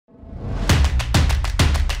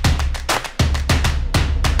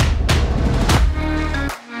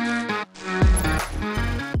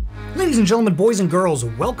Ladies and gentlemen, boys and girls,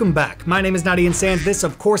 welcome back. My name is notiansans. This,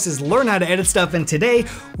 of course, is Learn How to Edit Stuff, and today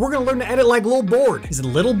we're gonna learn to edit like Lil Board. Is it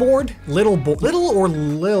Little Board? Little or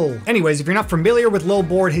Lil? Anyways, if you're not familiar with Lil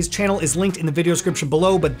Board, his channel is linked in the video description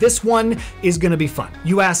below, but this one is gonna be fun.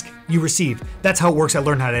 You ask, you receive. That's how it works at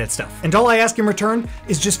Learn How to Edit Stuff. And all I ask in return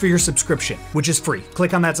is just for your subscription, which is free.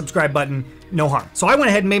 Click on that subscribe button, no harm. So I went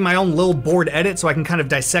ahead and made my own Lil Board edit so I can kind of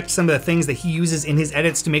dissect some of the things that he uses in his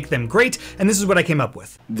edits to make them great, and this is what I came up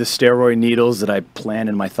with. The steroid needles that I plant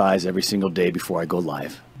in my thighs every single day before I go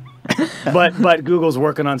live. but Google's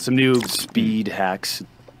working on some new speed hacks.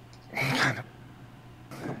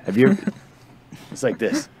 Have you? It's like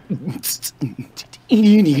this. Yeah.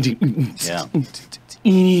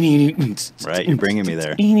 Right, you're bringing me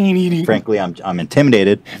there. Frankly, I'm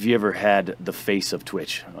intimidated. Have you ever had the face of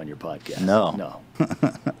Twitch on your podcast? No. No.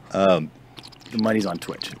 The money's on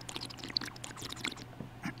Twitch.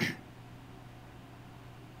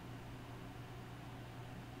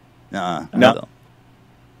 No.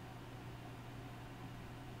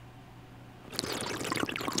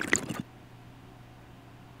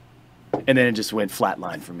 And then it just went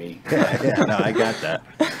flatline for me. Yeah, no, I got that.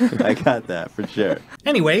 I got that for sure.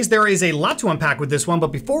 Anyways, there is a lot to unpack with this one, but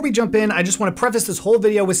before we jump in, I just want to preface this whole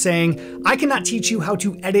video with saying, I cannot teach you how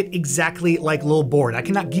to edit exactly like Lil Board. I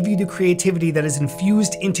cannot give you the creativity that is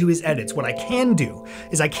infused into his edits. What I can do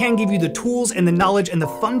is I can give you the tools and the knowledge and the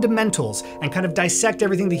fundamentals and kind of dissect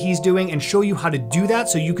everything that he's doing and show you how to do that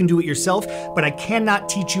so you can do it yourself, but I cannot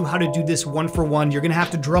teach you how to do this one for one. You're gonna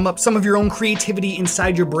have to drum up some of your own creativity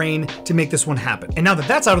inside your brain to make this one happen. And now that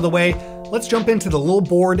that's out of the way, let's jump into the Lil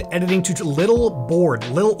Board editing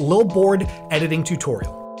editing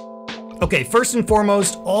tutorial. Okay, first and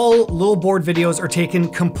foremost, all Lil Board videos are taken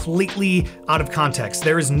completely out of context.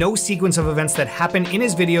 There is no sequence of events that happen in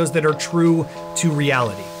his videos that are true to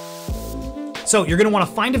reality. So you're gonna wanna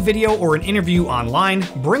find a video or an interview online,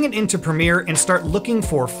 bring it into Premiere, and start looking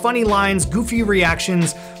for funny lines, goofy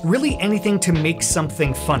reactions, really anything to make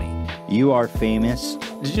something funny. You are famous.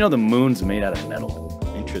 Did you know the moon's made out of metal?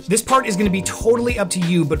 Interesting. This part is gonna be totally up to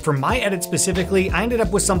you, but for my edit specifically, I ended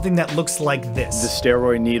up with something that looks like The this.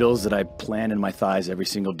 steroid needles that I plant in my thighs every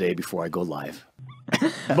single day before I go live.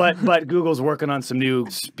 but Google's working on some new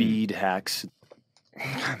speed hacks.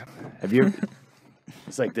 Have you?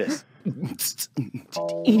 It's like this.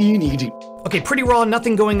 Okay, pretty raw,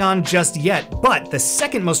 nothing going on just yet, but the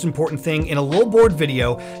second most important thing in a Lil Board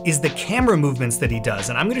video is the camera movements that he does,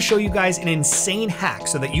 and I'm gonna show you guys an insane hack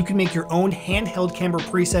so that you can make your own handheld camera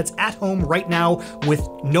presets at home right now with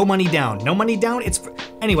no money down. No money down,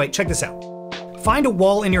 anyway, check this out. Find a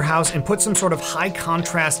wall in your house and put some sort of high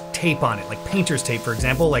contrast tape on it, like painter's tape, for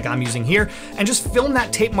example, like I'm using here, and just film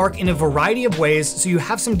that tape mark in a variety of ways so you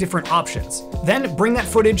have some different options. Then bring that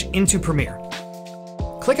footage into Premiere.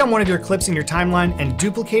 Click on one of your clips in your timeline and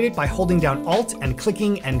duplicate it by holding down Alt and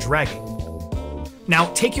clicking and dragging.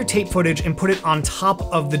 Now take your tape footage and put it on top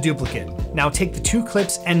of the duplicate. Now take the two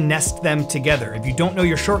clips and nest them together. If you don't know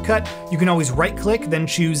your shortcut, you can always right-click, then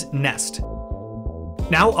choose Nest.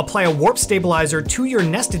 Now apply a warp stabilizer to your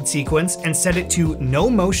nested sequence and set it to no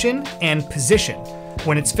motion and position.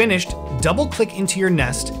 When it's finished, double click into your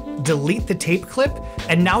nest, delete the tape clip,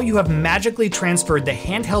 and now you have magically transferred the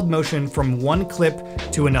handheld motion from one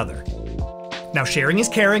clip to another. Now sharing is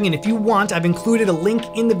caring, and if you want, I've included a link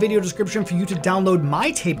in the video description for you to download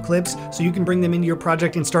my tape clips so you can bring them into your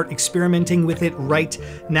project and start experimenting with it right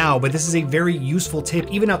now. But this is a very useful tip,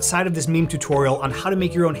 even outside of this meme tutorial, on how to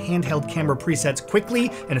make your own handheld camera presets quickly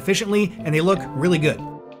and efficiently, and they look really good.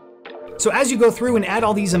 So as you go through and add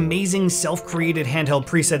all these amazing self-created handheld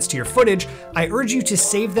presets to your footage, I urge you to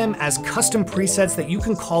save them as custom presets that you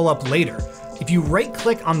can call up later. If you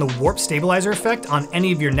right-click on the warp stabilizer effect on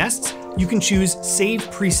any of your nests, you can choose Save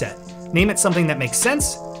Preset. Name it something that makes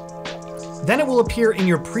sense. Then it will appear in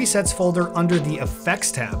your presets folder under the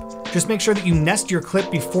Effects tab. Just make sure that you nest your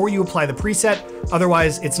clip before you apply the preset,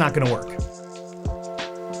 otherwise it's not gonna work.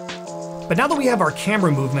 But now that we have our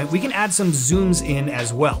camera movement, we can add some zooms in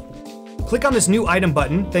as well. Click on this new item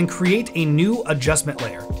button, then create a new adjustment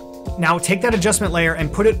layer. Now take that adjustment layer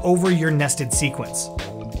and put it over your nested sequence.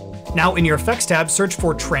 Now in your Effects tab, search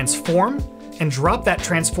for Transform and drop that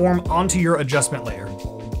transform onto your adjustment layer.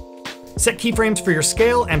 Set keyframes for your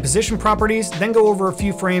scale and position properties, then go over a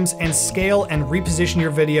few frames and scale and reposition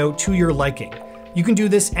your video to your liking. You can do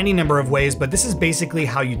this any number of ways, but this is basically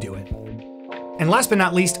how you do it. And last but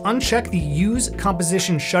not least, uncheck the Use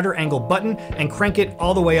Composition Shutter Angle button and crank it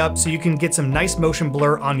all the way up so you can get some nice motion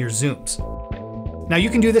blur on your zooms. Now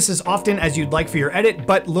you can do this as often as you'd like for your edit,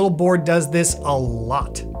 but Lil Board does this a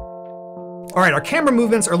lot. All right, our camera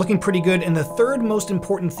movements are looking pretty good, and the third most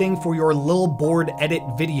important thing for your little board edit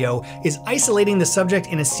video is isolating the subject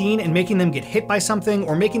in a scene and making them get hit by something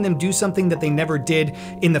or making them do something that they never did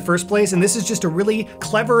in the first place. And this is just a really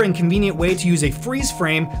clever and convenient way to use a freeze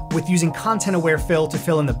frame with using content-aware fill to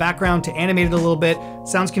fill in the background to animate it a little bit.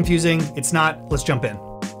 Sounds confusing, it's not. Let's jump in.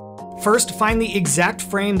 First, find the exact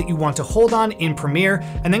frame that you want to hold on in Premiere,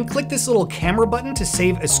 and then click this little camera button to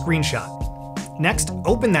save a screenshot. Next,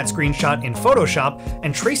 open that screenshot in Photoshop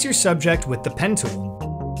and trace your subject with the pen tool.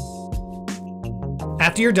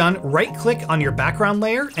 After you're done, right-click on your background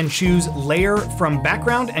layer and choose Layer from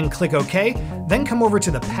Background and click OK. Then come over to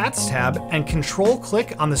the Paths tab and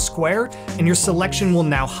Control-click on the square, and your selection will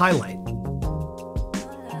now highlight.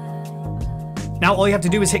 Now all you have to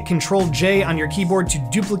do is hit Control-J on your keyboard to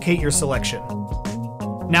duplicate your selection.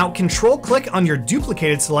 Now Control-click on your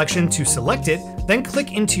duplicated selection to select it, then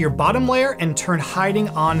click into your bottom layer and turn hiding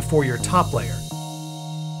on for your top layer.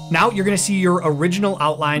 Now you're going to see your original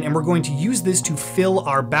outline, and we're going to use this to fill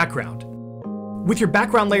our background. With your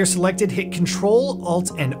background layer selected, hit Control,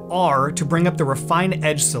 Alt, and R to bring up the Refine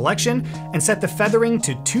Edge selection and set the feathering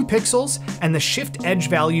to 2 pixels and the Shift Edge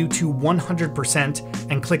value to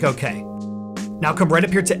 100% and click OK. Now come right up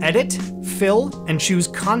here to Edit, Fill, and choose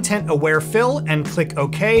Content Aware Fill and click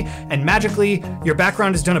OK, and magically, your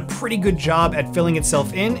background has done a pretty good job at filling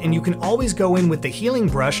itself in, and you can always go in with the healing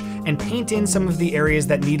brush and paint in some of the areas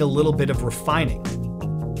that need a little bit of refining.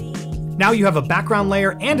 Now you have a background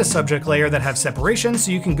layer and a subject layer that have separation, so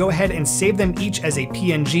you can go ahead and save them each as a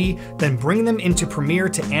PNG, then bring them into Premiere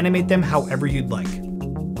to animate them however you'd like.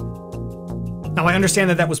 Now I understand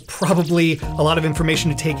that was probably a lot of information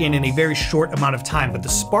to take in a very short amount of time, but the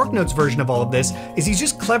SparkNotes version of all of this is he's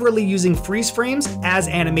just cleverly using freeze frames as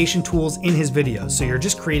animation tools in his videos. So you're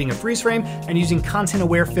just creating a freeze frame and using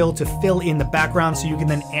content-aware fill to fill in the background so you can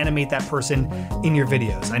then animate that person in your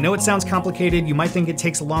videos. I know it sounds complicated, you might think it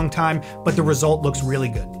takes a long time, but the result looks really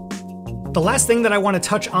good. The last thing that I want to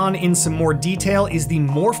touch on in some more detail is the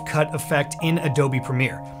Morph Cut Effect in Adobe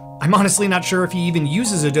Premiere. I'm honestly not sure if he even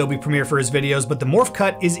uses Adobe Premiere for his videos, but the Morph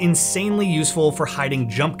Cut is insanely useful for hiding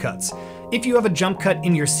jump cuts. If you have a jump cut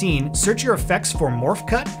in your scene, search your effects for Morph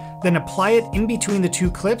Cut, then apply it in between the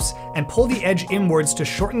 2 clips and pull the edge inwards to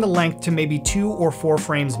shorten the length to maybe 2 or 4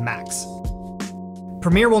 frames max.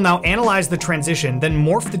 Premiere will now analyze the transition, then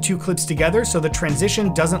morph the 2 clips together so the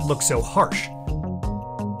transition doesn't look so harsh.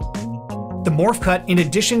 The Morph Cut, in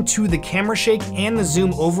addition to the camera shake and the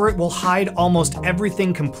zoom over it, will hide almost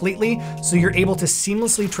everything completely, so you're able to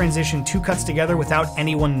seamlessly transition 2 cuts together without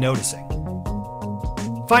anyone noticing.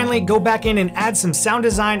 Finally, go back in and add some sound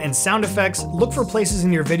design and sound effects. Look for places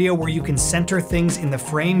in your video where you can center things in the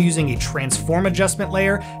frame using a transform adjustment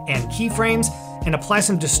layer and keyframes, and apply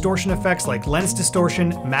some distortion effects like lens distortion,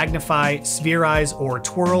 magnify, spherize, or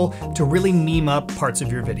twirl to really meme up parts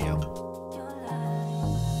of your video.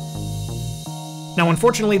 Now,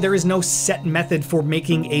 unfortunately, there is no set method for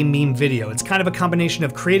making a meme video. It's kind of a combination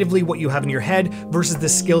of creatively what you have in your head versus the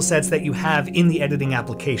skill sets that you have in the editing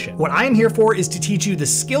application. What I am here for is to teach you the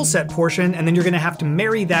skill set portion, and then you're gonna have to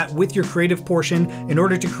marry that with your creative portion in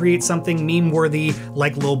order to create something meme-worthy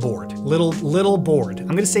like Lil Board. Little Board. I'm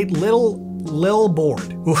gonna say Lil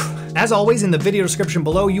Board. Oof. As always, in the video description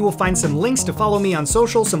below, you will find some links to follow me on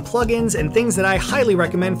social, some plugins, and things that I highly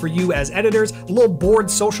recommend for you as editors. Lil Board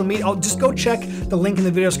social media. Just go check the link in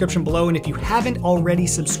the video description below, and if you haven't already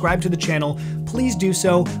subscribed to the channel, please do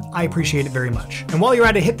so. I appreciate it very much. And while you're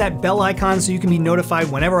at it, hit that bell icon so you can be notified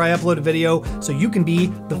whenever I upload a video, so you can be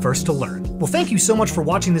the first to learn. Well, thank you so much for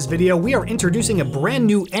watching this video. We are introducing a brand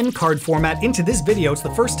new end card format into this video. It's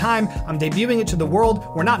the first time I'm debuting it to the world.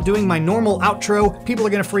 We're not doing my normal outro. People are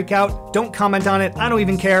gonna freak out. Don't comment on it. I don't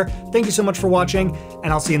even care. Thank you so much for watching,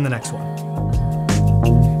 and I'll see you in the next one.